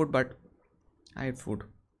junk food, but I eat food.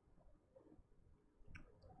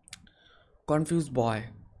 Confused boy.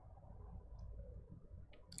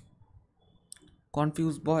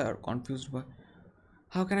 Confused boy or confused boy.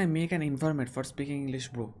 How can I make an environment for speaking English,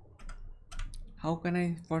 bro? How can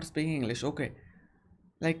I for speaking English? Okay.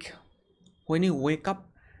 Like when you wake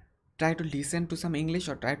up, try to listen to some English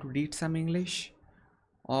or try to read some English,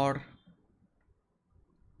 or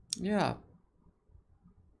yeah,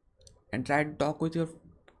 and try to talk with your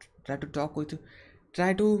try to talk with you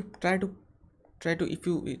try to try to try to if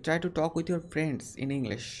you try to talk with your friends in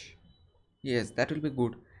English. Yes, that will be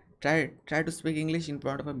good. Try to speak English in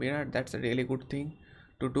front of a mirror. That's a really good thing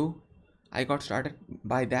to do. I got started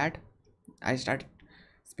by that. I started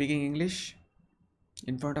speaking English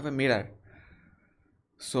in front of a mirror.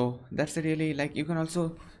 So that's a really, like, you can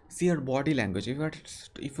also see your body language. If you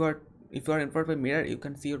are in front of a mirror, you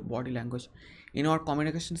can see your body language. In our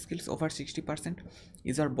communication skills, over 60%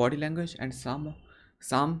 is our body language, and some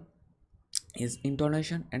is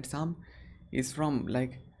intonation, and some is from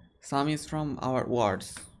our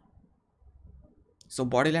words. So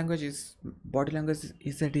body language is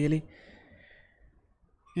a really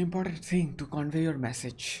important thing to convey your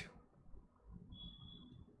message.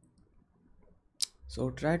 So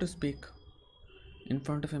try to speak in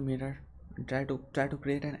front of a mirror and try to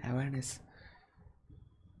create an awareness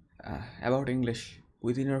about English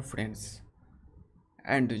within your friends,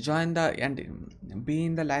 and be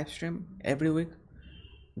in the live stream every week.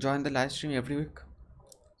 Join the live stream every week.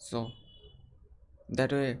 So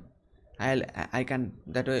that way I can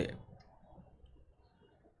that way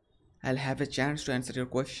I'll have a chance to answer your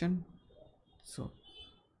question. So,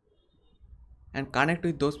 and connect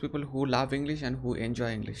with those people who love English and who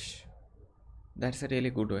enjoy English. That's a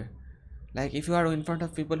really good way. Like if you are in front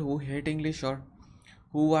of people who hate English or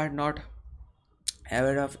who are not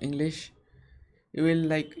aware of English, you will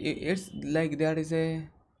like it's like there is a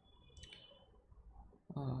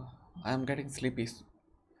I am getting sleepy.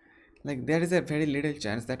 Like there is a very little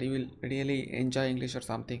chance that you will really enjoy English or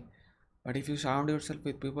something. But if you surround yourself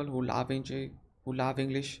with people who love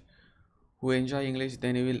English, who enjoy English,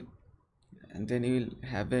 then you will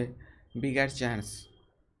have a bigger chance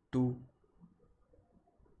to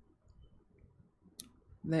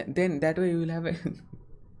then that way you will have a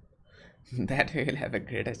that way you'll have a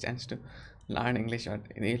greater chance to learn English, or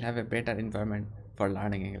you'll have a better environment for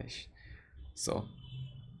learning English. So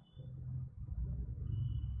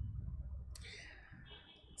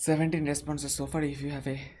 17 responses so far. If you have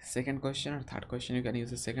a second question or third question, you can use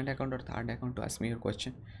the second account or third account to ask me your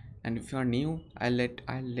question. And if you are new, I'll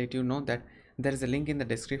let you know that there is a link in the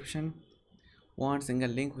description, one single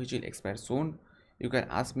link which will expire soon. You can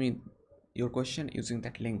ask me your question using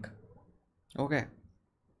that link. Okay.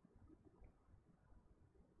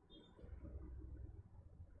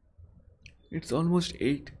 It's almost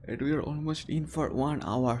 8 and we are almost in for 1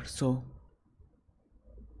 hour, so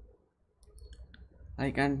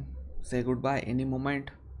I can say goodbye any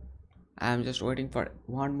moment. I am just waiting for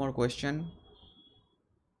one more question.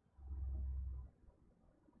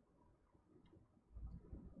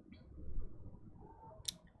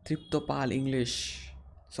 Triptopal English.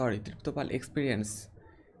 Sorry, Triptopal Experience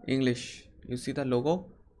English. You see the logo?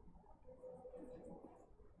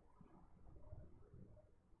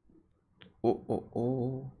 Oh, oh,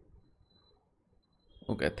 oh.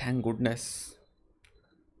 Okay, thank goodness.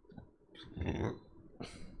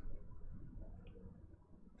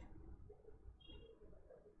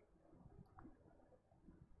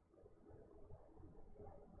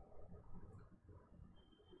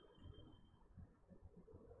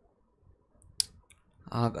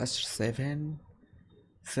 August 7.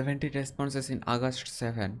 70 responses in August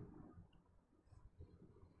 7.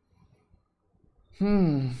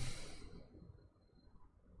 Hmm.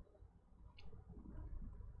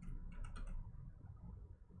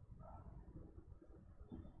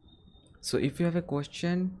 So if you have a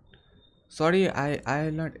question, sorry,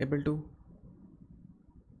 I'm not able to.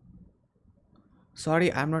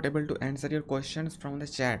 Sorry, I'm not able to answer your questions from the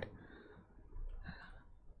chat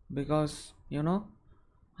because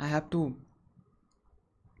I have to,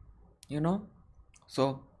 you know.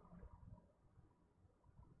 So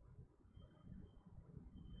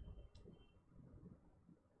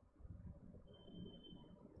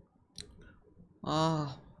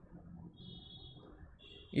ah,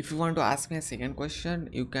 if you want to ask me a second question,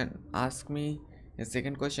 you can ask me a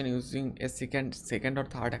second question using a second or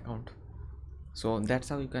third account. So that's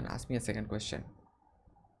how you can ask me a second question.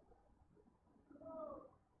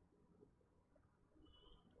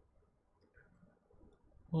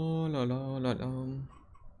 Oh la la la la.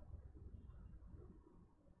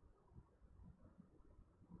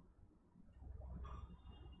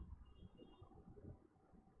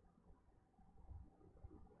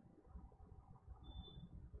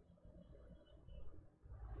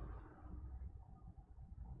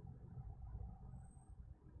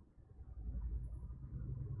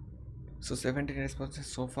 So 17 responses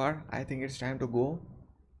so far. I think it's time to go.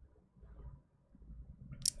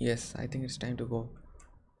 Yes, I think it's time to go.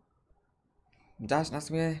 Just ask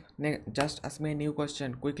me a new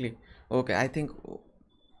question quickly. Okay, I think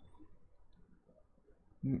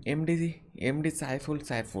MD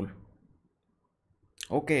Saiful.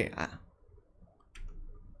 Okay,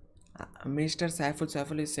 Mr.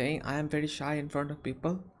 Saiful is saying I am very shy in front of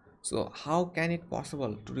people. So how can it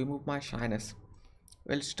possible to remove my shyness?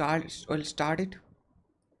 We'll start it.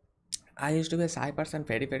 I used to be a shy person,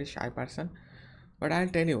 very shy person. But I'll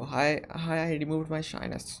tell you how I removed my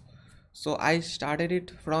shyness. So I started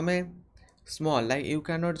it from a small, like you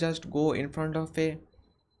cannot just go in front of a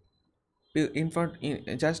in front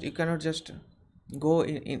in, just you cannot just go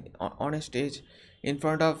on a stage in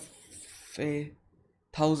front of a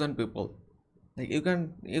thousand people. Like you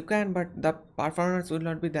can, but the performance will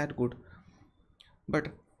not be that good. But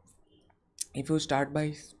if you start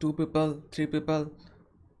by two people, three people,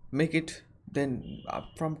 make it, then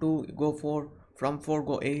from two go four, from four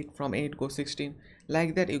go eight, from eight go 16,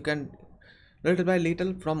 like that you can little by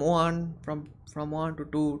little, from one to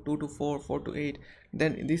two, two to four, four to eight,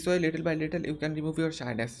 then this way little by little you can remove your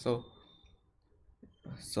shyness.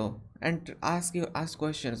 So and ask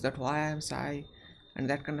questions that why I am shy and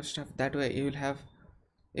that kind of stuff. That way you will have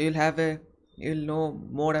a you'll know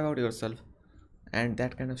more about yourself and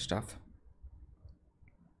that kind of stuff.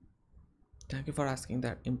 Thank you for asking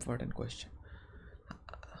that important question.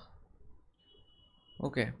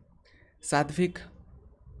 Okay, sadvik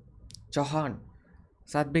Chauhan.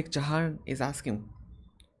 Sadvik Chauhan is asking,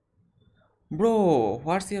 bro,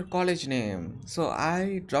 what's your college name? So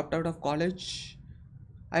I dropped out of college.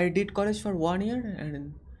 I did college for 1 year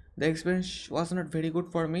and the experience was not very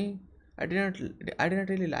good for me. I didn't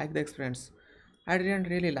really like the experience. I didn't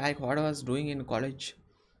really like what I was doing in college,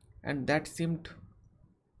 and that seemed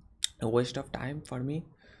a waste of time for me.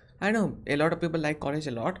 I know a lot of people like college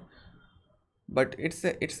a lot, but it's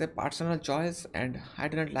a personal choice and I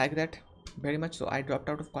didn't like that very much, so I dropped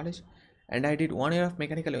out of college and I did 1 year of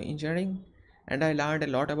mechanical engineering and I learned a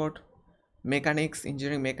lot about mechanics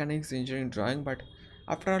engineering drawing. But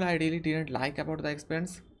after all, I really didn't like about the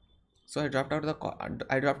experience, so I dropped out of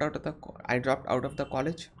the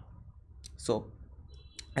college. So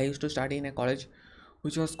I used to study in a college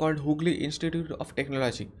which was called Hooghly Institute of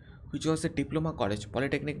Technology, which was a diploma college,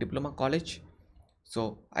 polytechnic diploma college.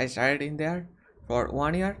 So I started in there for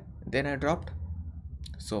 1 year, then I dropped.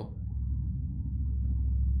 So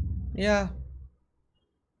yeah,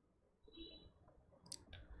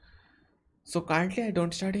 So currently I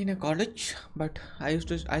don't study in a college, but I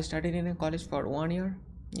studied in a college for 1 year.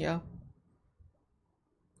 Yeah.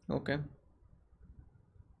 Okay.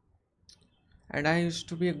 And I used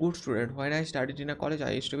to be a good student. When I studied in a college,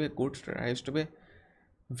 I used to be a good student. I used to be a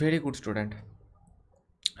very good student.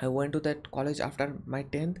 I went to that college after my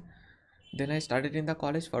 10th. Then I studied in the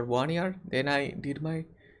college for 1 year. Then I did my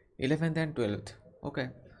 11th and 12th. Okay.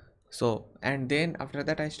 So, and then after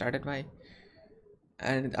that,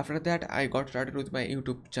 after that, I got started with my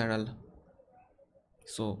YouTube channel.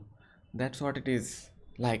 So, that's what it is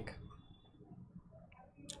like.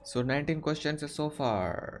 So, 19 questions so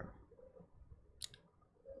far.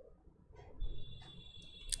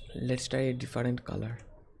 Let's try a different color.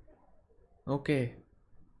 Okay.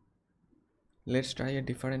 Let's try a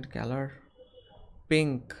different color.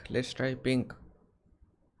 Pink. Let's try pink.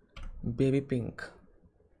 Baby pink.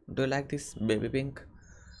 Do you like this baby pink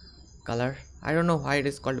color? I don't know why it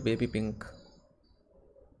is called baby pink,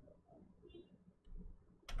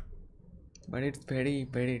 but it's very,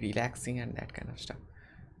 very relaxing and that kind of stuff.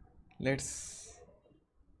 Let's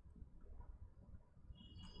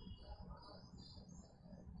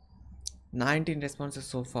 19 responses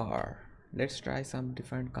so far. Let's try some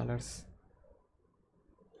different colors.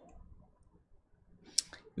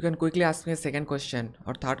 You can quickly ask me a second question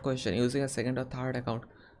or third question using a second or third account.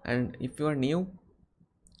 And if you are new,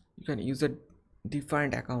 you can use a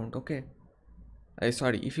different account. Okay.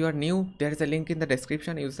 Sorry, if you are new, there is a link in the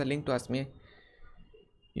description. Use the link to ask me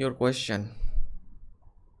your question.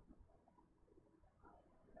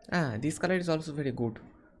 This color is also very good.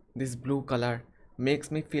 This blue color makes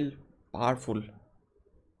me feel powerful.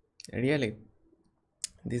 Really,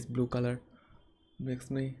 this blue color makes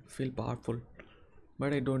me feel powerful.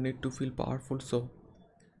 But I don't need to feel powerful, so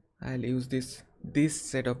I'll use this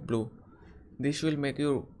set of blue. This will make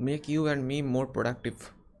you and me more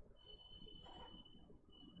productive.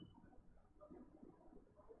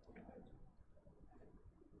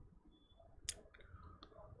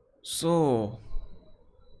 So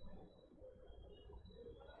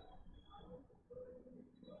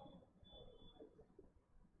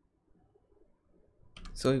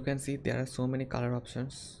you can see there are so many color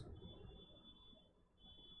options.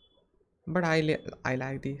 But I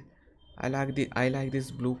like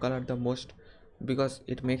this blue color the most because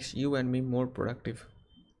it makes you and me more productive.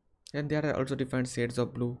 And there are also different shades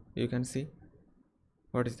of blue. You can see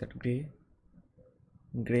what is that? Gray,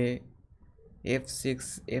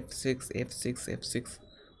 F6, F6, F6, F6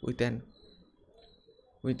 with an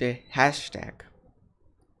with a hashtag.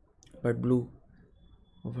 But blue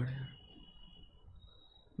over here.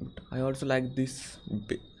 But I also like this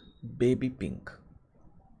baby pink.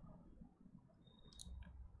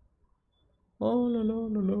 Oh no no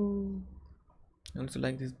no no. I also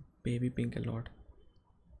like this baby pink a lot.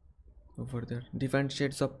 Over there, different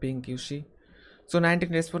shades of pink. You see. So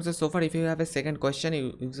 19 responses so far. If you have a second question,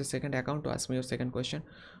 you use a second account to ask me your second question,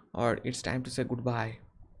 or it's time to say goodbye.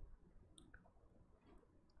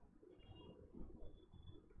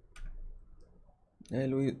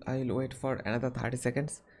 I'll wait for another 30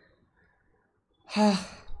 seconds.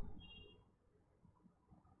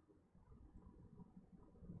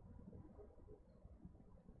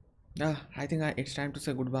 I think it's time to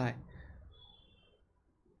say goodbye.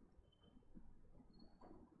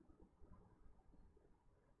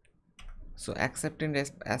 So accepting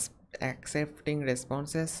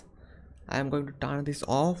responses. I am going to turn this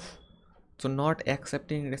off. So not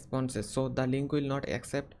accepting responses. So the link will not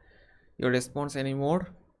accept your response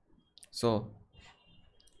anymore. So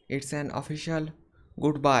it's an official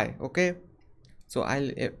goodbye. Okay. So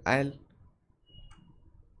I'll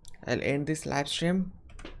end this live stream.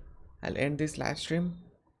 I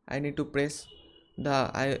need to press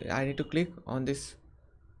I need to click on this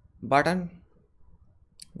button.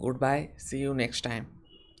 Goodbye. See you next time.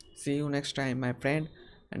 See you next time, my friend.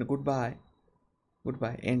 And goodbye.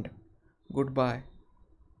 Goodbye. End. Goodbye.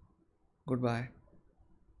 Goodbye.